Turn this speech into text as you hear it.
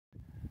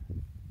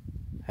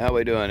How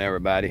we doing,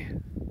 everybody?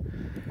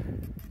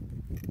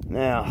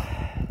 Now,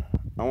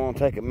 I want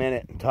to take a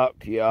minute and talk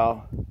to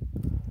y'all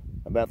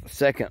about the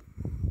second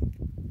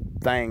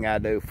thing I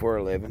do for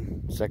a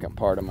living, second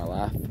part of my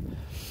life.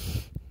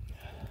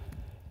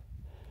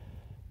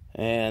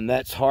 And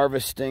that's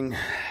harvesting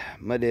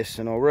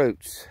medicinal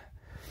roots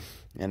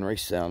and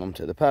reselling them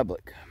to the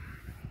public.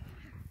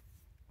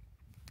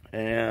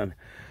 And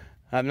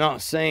I've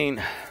not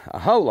seen a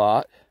whole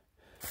lot,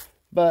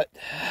 but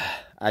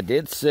I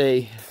did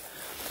see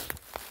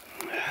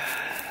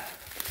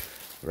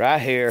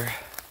right here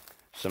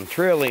some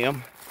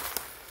trillium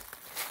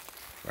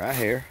right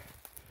here.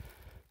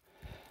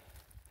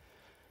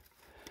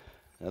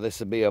 Now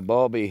this would be a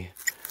bulby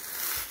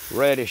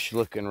reddish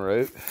looking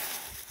root.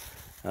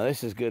 Now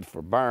this is good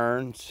for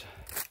burns,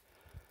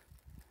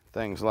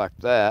 things like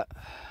that.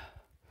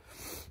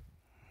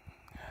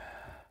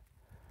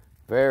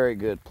 Very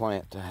good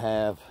plant to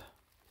have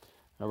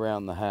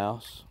around the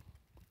house.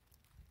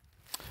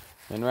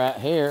 And right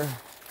here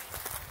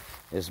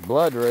is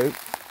bloodroot.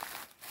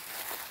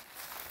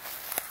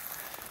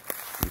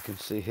 You can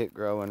see it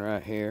growing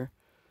right here.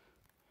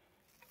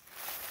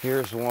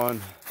 Here's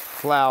one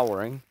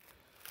flowering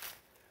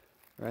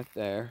right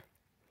there.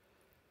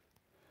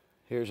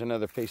 Here's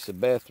another piece of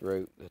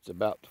beetroot that's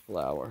about to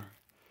flower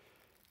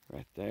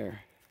right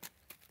there.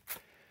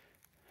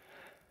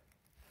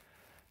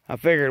 I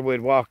figured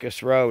we'd walk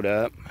this road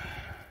up,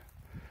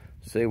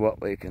 see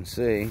what we can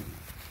see.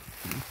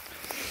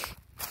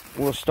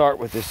 We'll start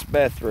with this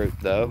beetroot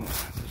though,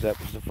 because that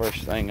was the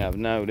first thing I've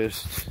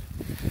noticed.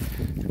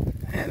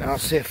 And I'll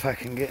see if I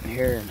can get in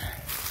here and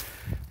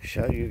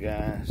show you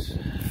guys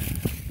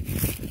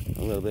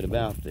a little bit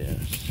about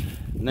this.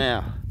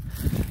 Now,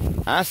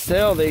 I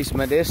sell these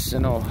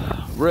medicinal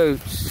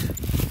roots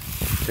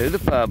to the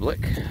public.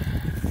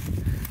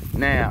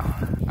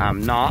 Now,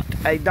 I'm not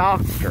a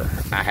doctor.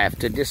 I have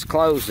to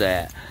disclose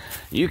that.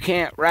 You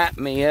can't wrap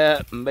me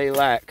up and be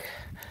like,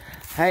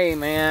 hey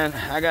man,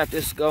 I got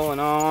this going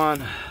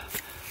on.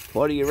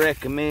 What do you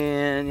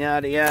recommend?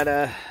 Yada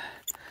yada.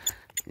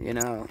 You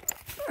know,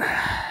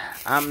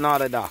 I'm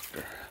not a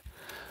doctor.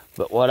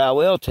 But what I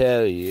will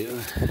tell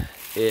you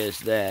is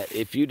that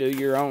if you do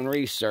your own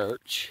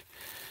research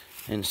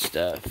and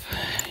stuff,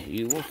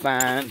 you will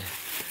find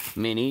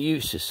many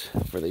uses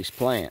for these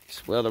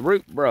plants. Well, the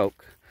root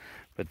broke,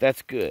 but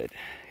that's good.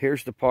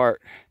 Here's the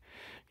part,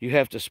 you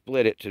have to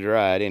split it to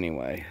dry it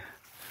anyway.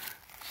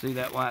 See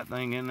that white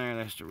thing in there?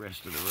 That's the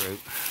rest of the root.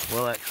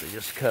 We'll actually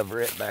just cover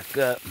it back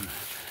up and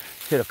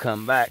it'll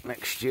come back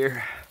next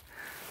year.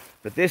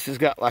 But this has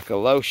got like a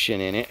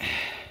lotion in it,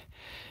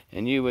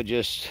 and you would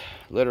just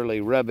literally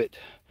rub it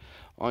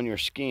on your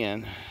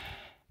skin.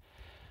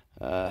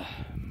 I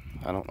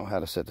don't know how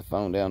to set the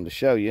phone down to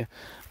show you,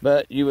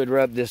 but you would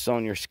rub this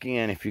on your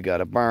skin if you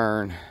got a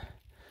burn,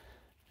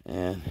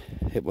 and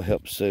it will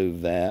help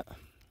soothe that.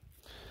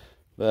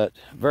 But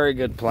very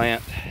good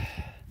plant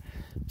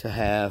to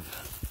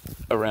have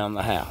around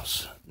the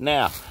house.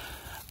 Now,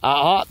 I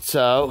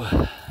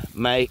also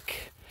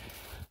make,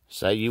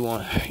 say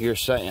you're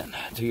saying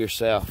to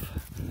yourself,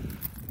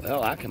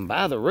 well, I can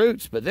buy the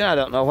roots, but then I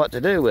don't know what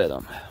to do with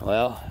them.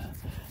 Well,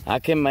 I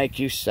can make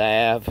you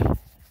salve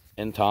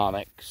and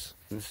tonics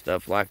and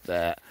stuff like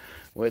that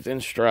with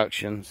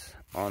instructions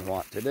on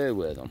what to do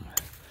with them.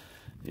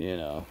 You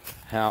know,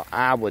 how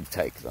I would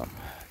take them,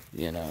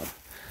 you know.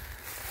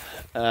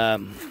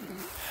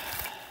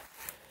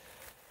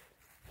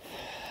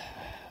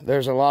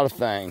 There's a lot of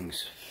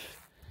things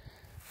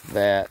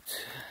that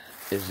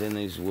is in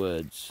these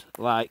woods,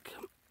 like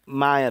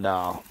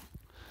Myadol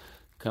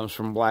comes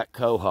from black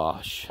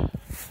cohosh.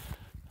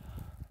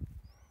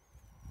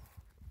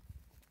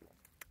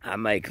 I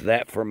make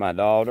that for my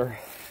daughter.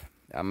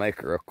 I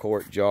make her a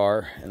quart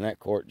jar, and that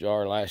quart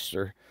jar lasts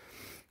her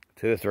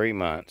 2 or 3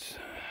 months.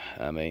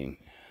 I mean,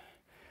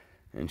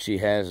 and she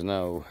has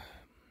no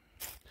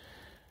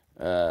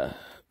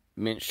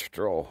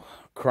menstrual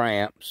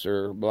cramps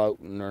or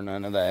bloating or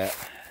none of that.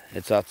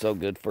 It's also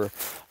good for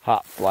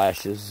hot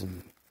flashes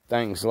and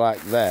things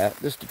like that.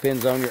 This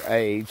depends on your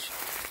age.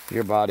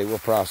 Your body will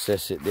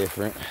process it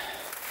different.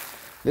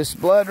 This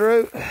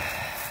bloodroot,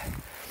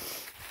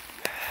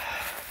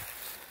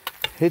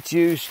 it's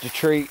used to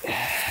treat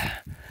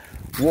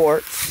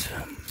warts,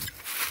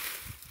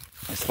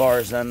 as far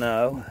as I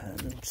know,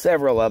 and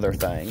several other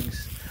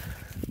things.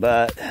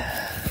 But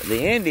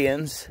the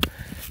Indians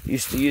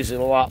used to use it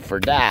a lot for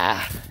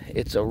dye.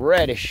 It's a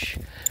reddish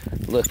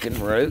looking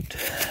root.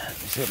 Let's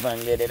see if I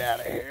can get it out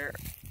of here.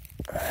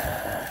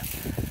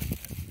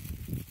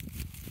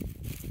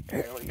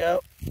 Here we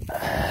go.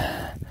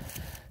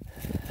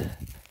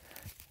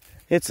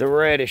 It's a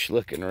reddish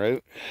looking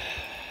root,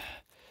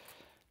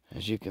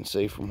 as you can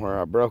see from where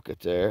I broke it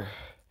there.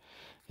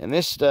 And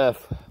this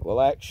stuff will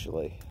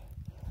actually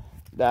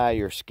dye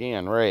your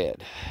skin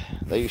red.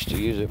 They used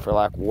to use it for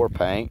like war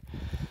paint,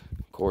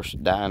 of course,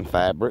 dyeing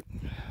fabric,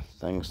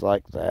 things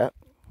like that.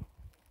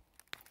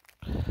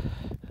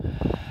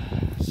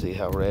 See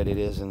how red it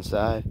is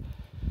inside?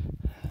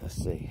 Let's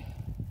see.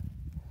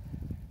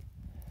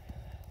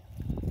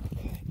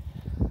 Okay.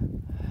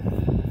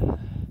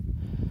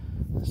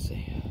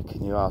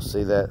 You all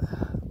see that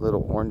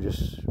little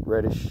orangish,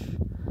 reddish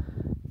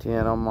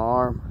tint on my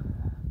arm?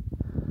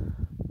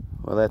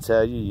 Well, that's how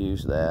you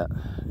use that,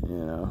 you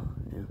know.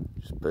 You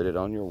just put it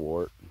on your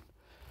wart.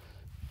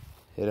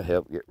 It'll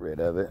help get rid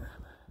of it.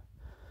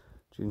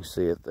 You can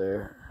see it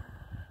there.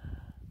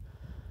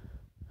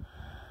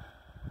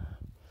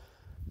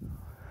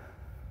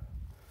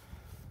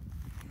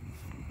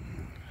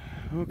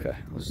 Okay,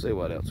 let's see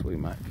what else we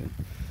might can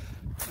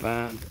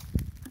find.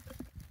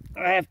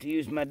 I have to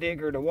use my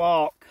digger to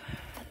walk.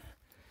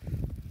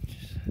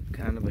 It's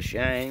kind of a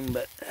shame,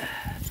 but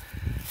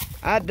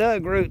I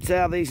dug roots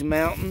out of these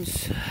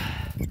mountains,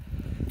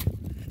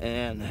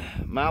 and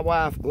my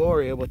wife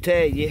Gloria will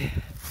tell you,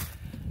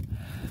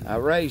 I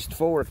raised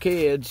 4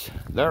 kids.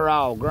 They're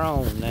all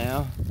grown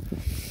now.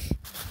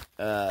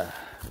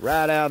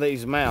 Right out of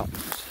these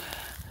mountains.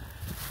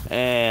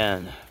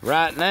 And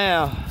right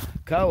now,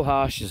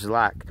 cohosh is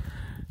like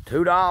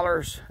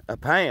 $2 a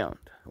pound.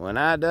 When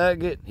I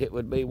dug it, it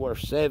would be worth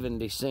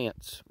 70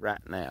 cents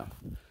right now.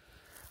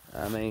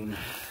 I mean,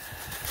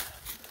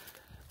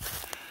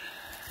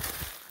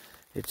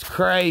 it's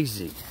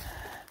crazy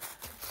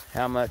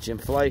how much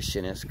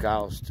inflation has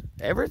caused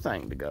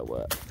everything to go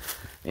up,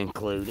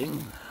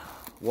 including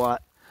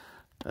what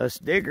us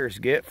diggers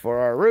get for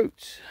our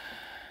roots.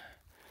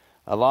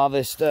 A lot of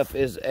this stuff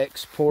is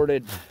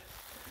exported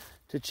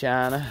to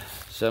China.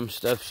 Some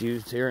stuff's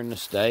used here in the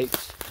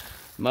States.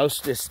 Most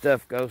of this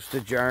stuff goes to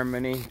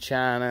Germany,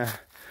 China,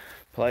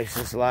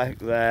 places like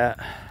that.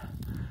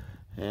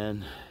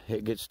 And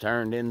it gets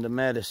turned into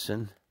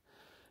medicine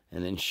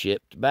and then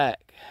shipped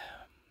back.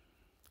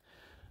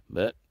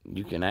 But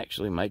you can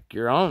actually make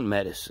your own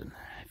medicine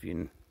if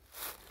you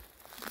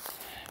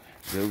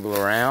Google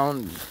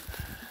around,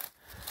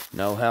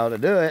 know how to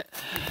do it.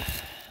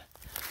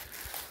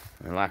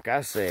 And like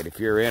I said, if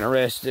you're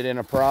interested in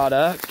a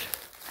product,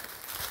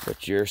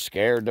 but you're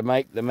scared to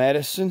make the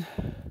medicine,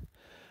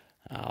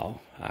 oh,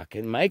 I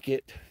can make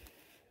it,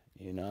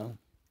 you know.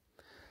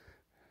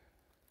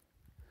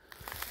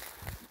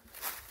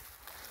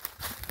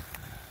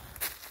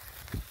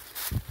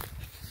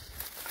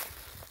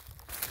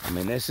 I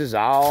mean, this is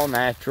all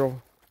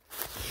natural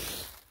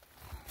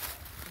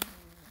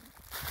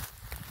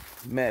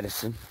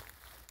medicine.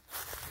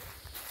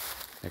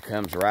 It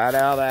comes right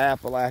out of the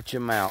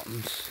Appalachian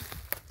Mountains.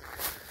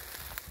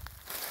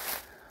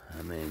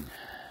 I mean,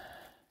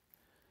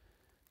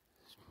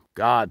 it's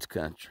God's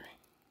country.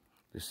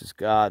 This is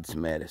God's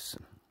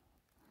medicine.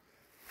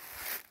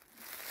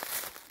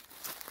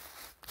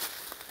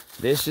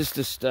 This is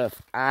the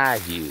stuff I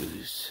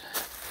use.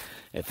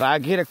 If I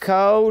get a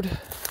cold,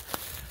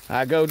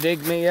 I go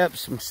dig me up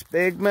some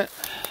Spigment,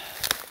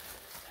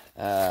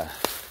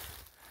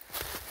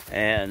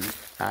 and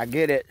I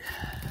get it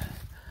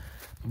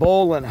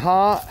boiling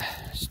hot,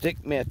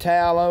 stick me a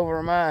towel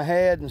over my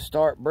head and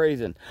start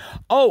breathing.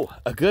 Oh,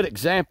 a good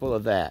example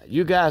of that.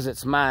 You guys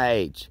that's my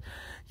age,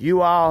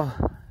 you all,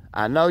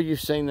 I know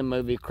you've seen the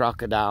movie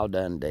Crocodile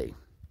Dundee.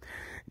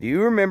 Do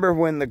you remember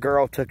when the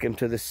girl took him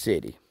to the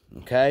city,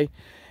 okay?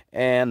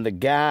 And the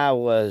guy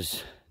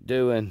was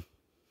doing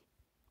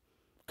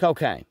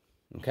cocaine,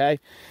 okay?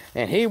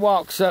 And he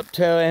walks up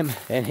to him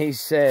and he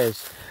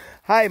says,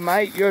 "Hey,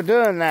 mate, you're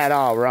doing that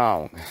all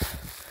wrong."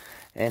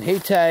 And he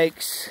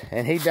takes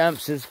and he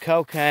dumps his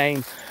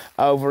cocaine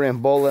over in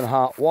boiling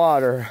hot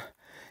water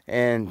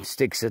and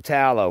sticks a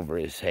towel over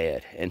his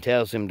head and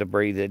tells him to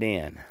breathe it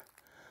in.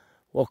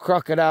 Well,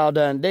 Crocodile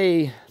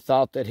Dundee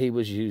thought that he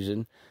was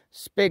using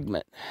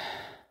Spigment,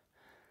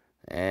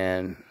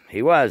 and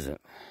he wasn't.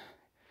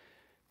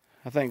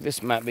 I think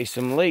this might be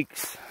some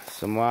leeks,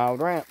 some wild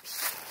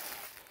ramps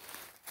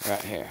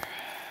right here.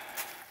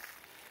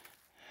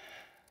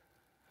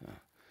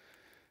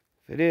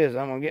 If it is,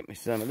 I'm going to get me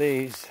some of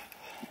these.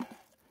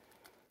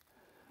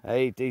 I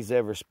eat these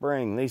every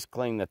spring. These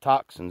clean the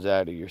toxins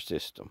out of your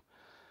system.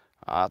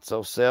 I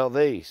also sell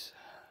these.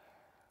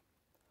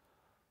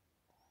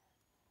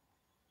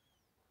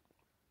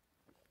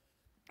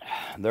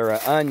 They're an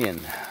onion.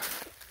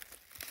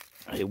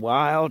 A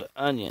wild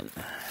onion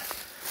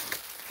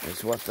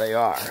is what they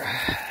are.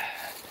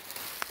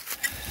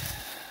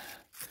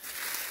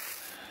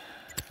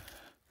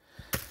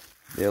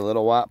 Be a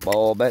little white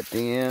bulb at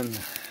the end.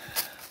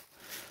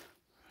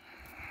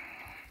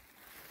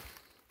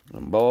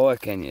 And boy,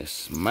 can you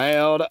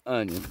smell the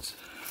onions.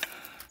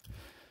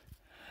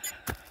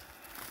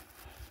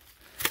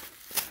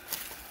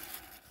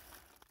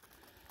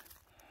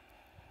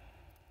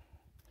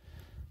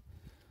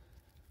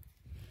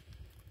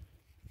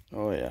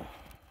 Oh yeah.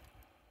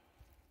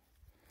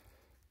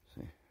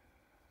 See.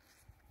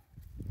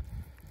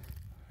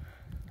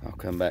 I'll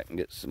come back and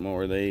get some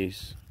more of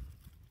these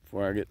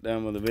before I get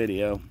done with the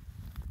video.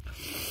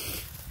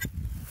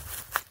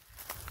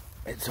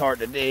 It's hard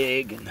to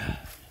dig and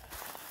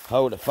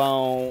hold a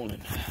phone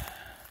and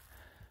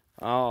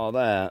all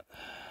that.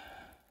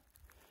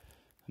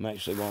 I'm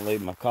actually going to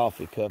leave my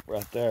coffee cup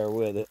right there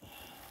with it.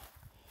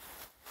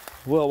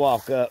 We'll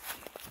walk up,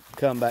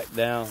 come back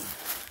down,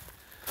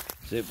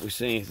 see if we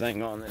see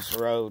anything on this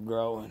road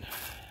growing.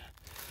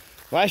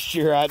 Last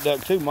year I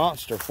dug 2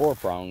 monster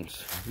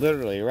 4-prongs,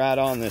 literally right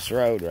on this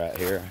road right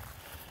here.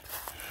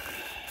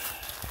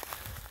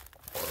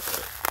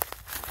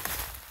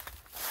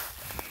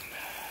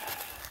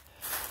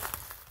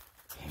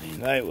 I mean,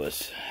 they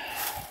was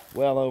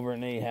well over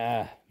knee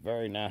high,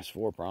 very nice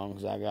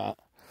 4-prongs I got.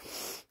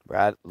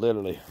 Right,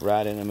 literally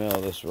right in the middle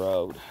of this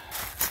road.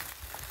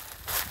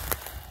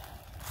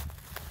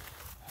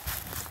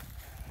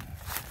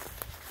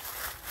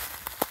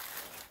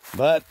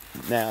 But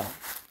now,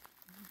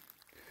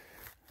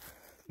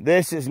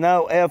 this is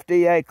no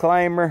FDA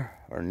claimer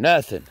or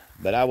nothing,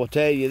 but I will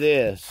tell you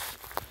this.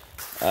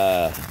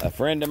 A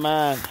friend of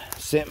mine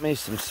sent me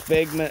some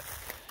Spigmet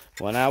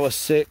when I was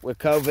sick with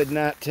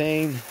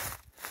COVID-19.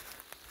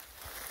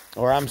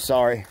 Or I'm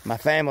sorry, my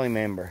family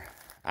member.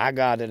 I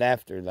got it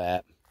after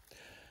that.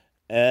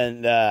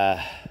 And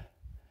a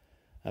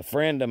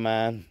friend of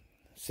mine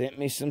sent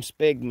me some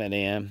Spigmet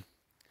in.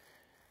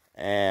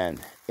 And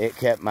it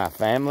kept my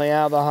family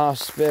out of the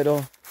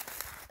hospital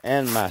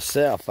and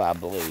myself, I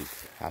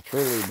believe. I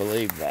truly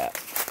believe that.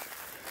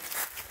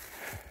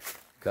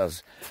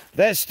 Because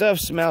that stuff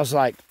smells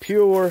like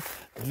pure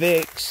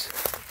Vicks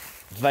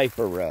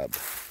vapor rub.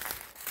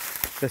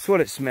 That's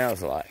what it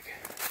smells like.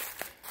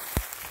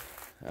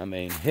 I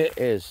mean, it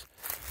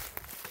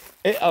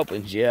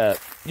opens you up.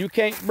 You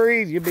can't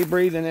breathe, you'll be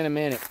breathing in a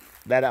minute.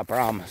 That I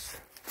promise.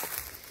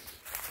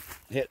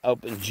 It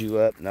opens you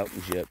up and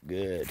opens you up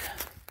good.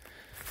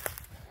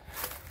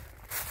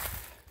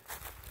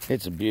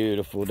 It's a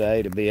beautiful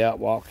day to be out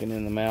walking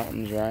in the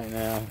mountains right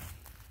now.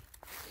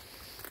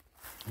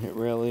 It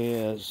really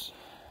is.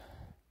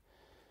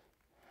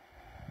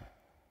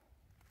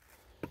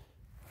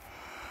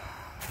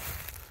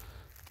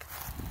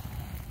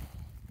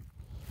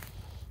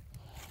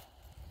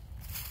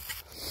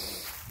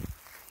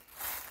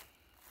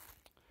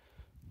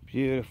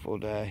 Beautiful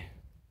day.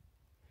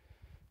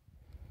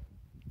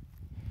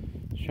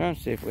 Trying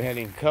to see if we had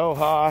any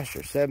cohosh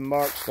or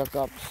 7-bark stuck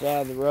off the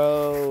side of the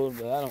road,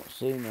 but I don't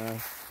see none.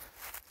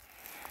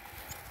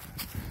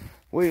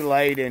 We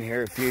laid in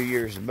here a few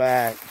years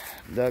back,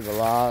 dug a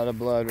lot of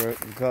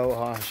bloodroot and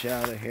cohosh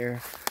out of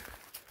here.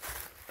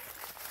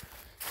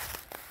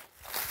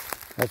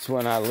 That's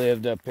when I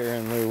lived up here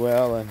in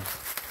Llewellyn.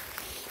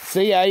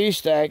 See, I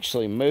used to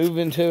actually move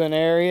into an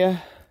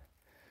area,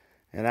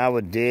 and I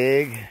would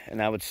dig,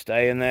 and I would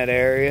stay in that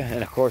area,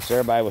 and of course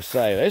everybody would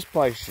say, this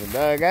place is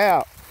dug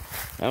out.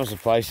 Those are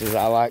the places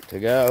I like to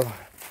go.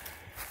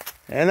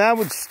 And I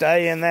would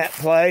stay in that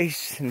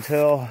place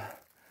until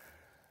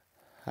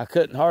I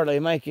couldn't hardly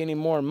make any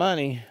more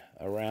money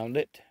around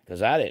it,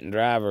 because I didn't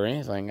drive or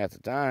anything at the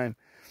time.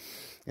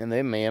 And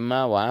then me and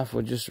my wife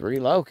would just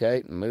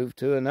relocate and move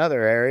to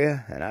another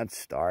area, and I'd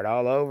start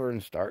all over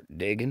and start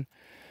digging.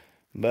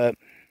 But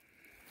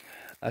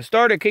I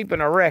started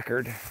keeping a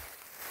record,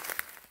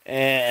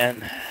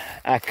 and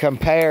I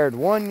compared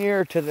one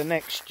year to the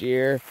next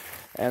year,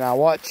 and I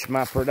watched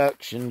my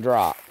production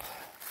drop.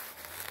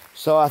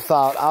 So I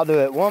thought, I'll do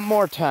it one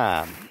more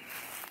time.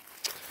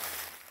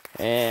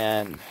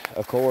 And,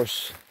 of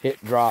course,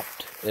 it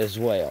dropped as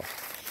well.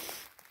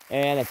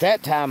 And at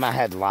that time, I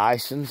had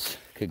license,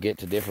 could get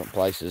to different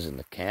places in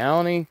the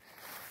county.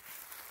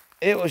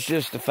 It was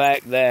just the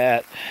fact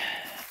that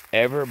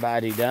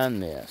everybody done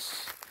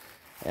this.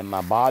 And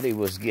my body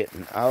was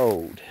getting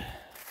old.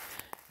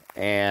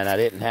 And I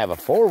didn't have a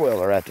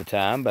 4-wheeler at the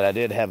time, but I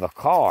did have a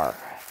car.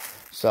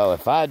 So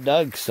if I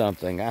dug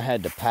something, I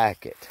had to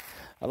pack it.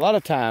 A lot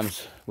of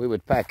times, we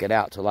would pack it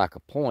out to like a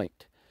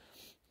point,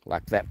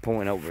 like that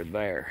point over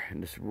there,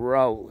 and just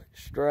roll it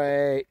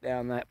straight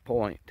down that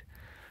point.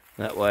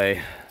 That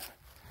way,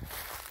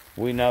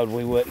 we knowed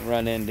we wouldn't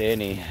run into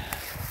any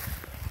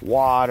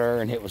water,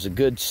 and it was a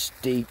good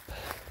steep.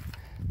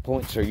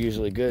 Points are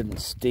usually good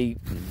and steep,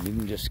 and you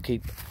can just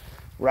keep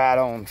right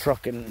on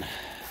trucking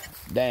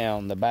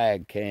down. The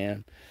bag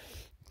can.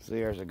 See,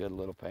 there's a good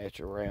little patch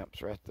of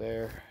ramps right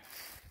there.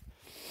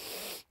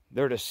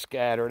 They're just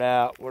scattered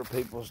out where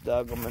people's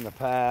dug them in the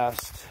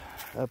past.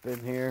 Up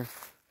in here,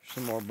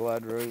 some more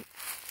bloodroot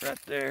right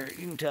there.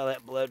 You can tell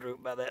that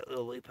bloodroot by that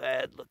lily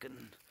pad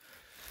looking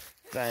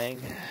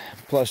thing.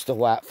 Plus the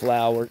white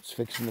flower it's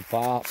fixing to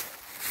pop.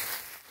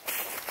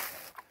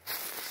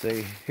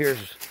 See,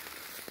 here's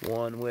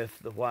one with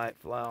the white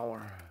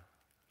flower.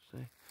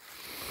 See?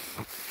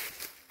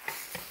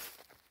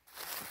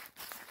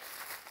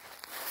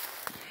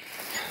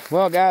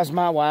 Well, guys,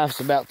 my wife's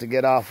about to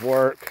get off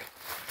work.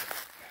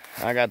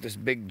 I got this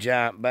big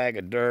giant bag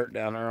of dirt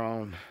down there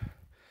on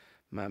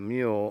my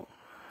mule.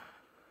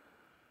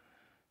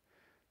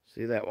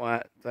 See that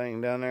white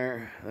thing down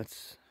there?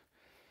 That's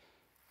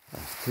a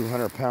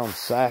 200-pound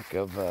sack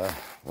of, well,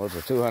 it's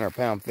a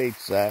 200-pound feed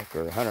sack,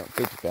 or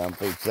 150-pound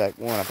feed sack.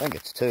 One, I think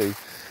it's 2.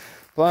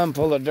 Plumb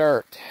full of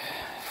dirt.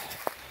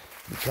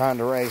 I'm trying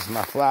to raise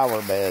my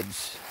flower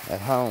beds at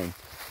home.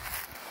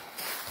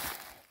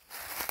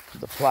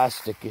 The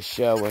plastic is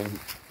showing.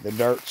 The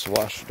dirt's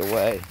washed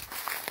away.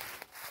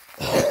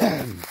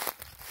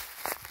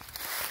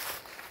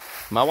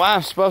 My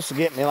wife's supposed to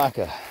get me like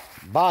a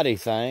body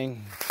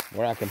thing.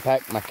 where I can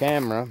pack my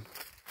camera.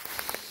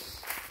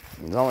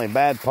 The only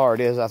bad part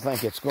is I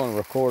think it's going to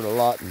record a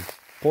lot in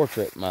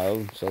portrait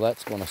mode, so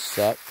that's going to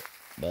suck,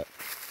 but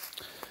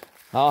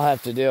I'll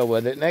have to deal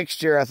with it.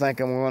 Next year, I think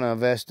I'm going to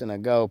invest in a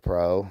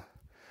GoPro,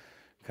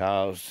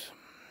 because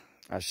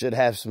I should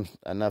have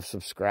enough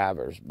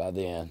subscribers by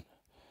then.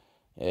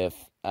 If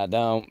I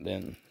don't,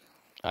 then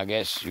I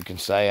guess you can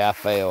say I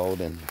failed,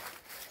 and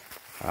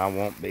I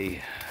won't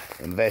be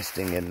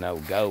investing in no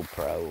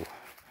GoPro.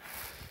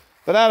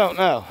 But I don't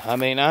know. I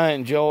mean, I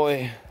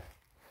enjoy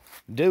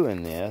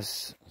doing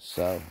this,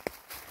 so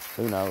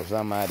who knows?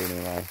 I might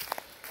anyway.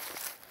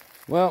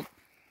 Well,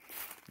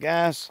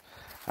 guys,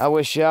 I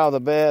wish y'all the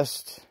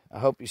best. I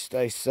hope you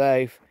stay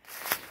safe.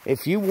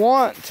 If you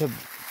want to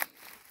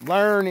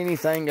learn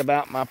anything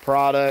about my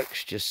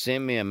products, just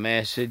send me a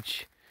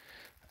message.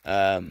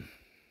 That's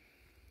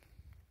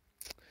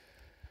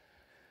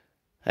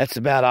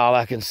about all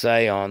I can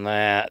say on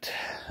that.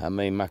 I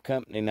mean, my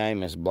company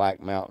name is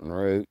Black Mountain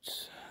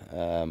Roots.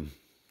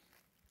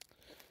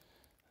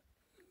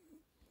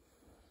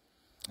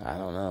 I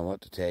don't know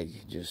what to tell you.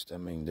 Just, I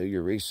mean, do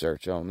your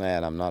research on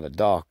that. I'm not a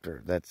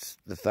doctor. That's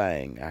the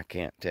thing. I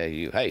can't tell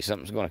you, hey,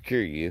 something's going to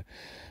cure you.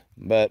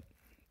 But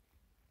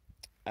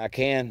I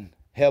can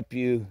help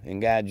you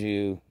and guide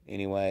you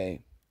any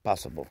way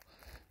possible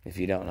if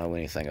you don't know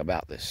anything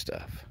about this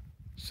stuff.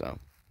 So,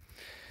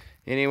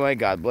 anyway,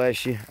 God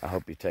bless you. I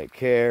hope you take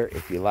care.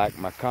 If you like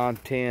my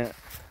content,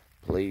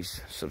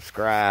 please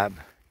subscribe,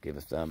 give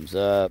a thumbs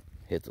up,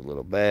 hit the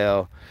little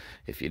bell.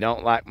 If you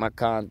don't like my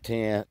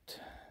content,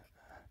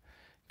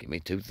 give me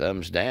 2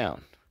 thumbs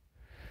down.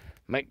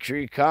 Make sure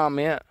you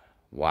comment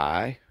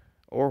why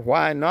or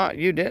why not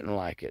you didn't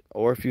like it,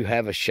 or if you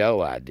have a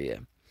show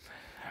idea.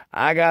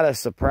 I got a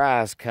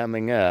surprise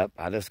coming up.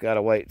 I just got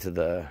to wait till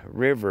the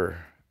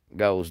river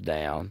goes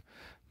down,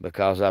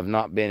 because I've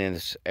not been in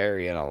this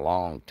area in a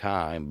long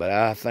time. But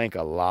I think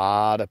a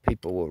lot of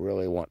people will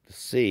really want to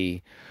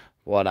see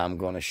what I'm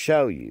going to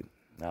show you.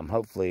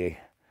 Hopefully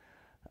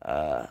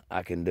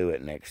I can do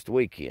it next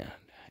weekend.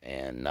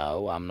 And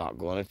no, I'm not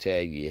going to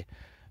tell you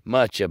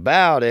much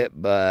about it,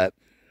 but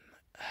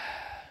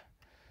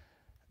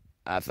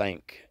I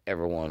think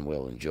everyone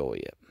will enjoy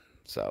it.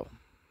 So,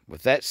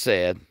 with that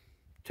said,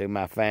 to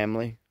my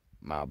family,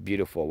 my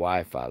beautiful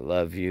wife, I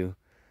love you.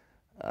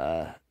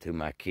 To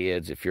my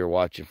kids, if you're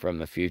watching from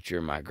the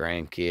future, my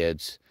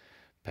grandkids,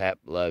 Pap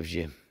loves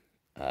you.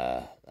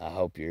 I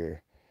hope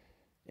you're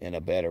in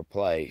a better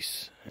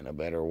place, in a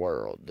better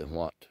world than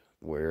what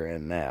we're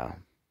in now.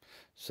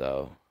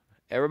 So,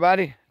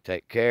 everybody,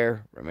 take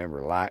care.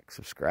 Remember, like,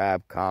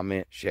 subscribe,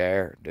 comment,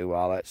 share, do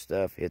all that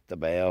stuff. Hit the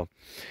bell.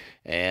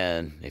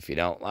 And if you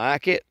don't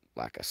like it,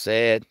 like I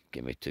said,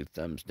 give me 2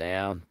 thumbs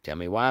down. Tell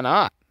me why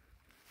not.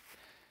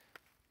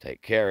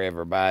 Take care,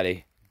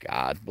 everybody.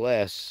 God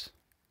bless.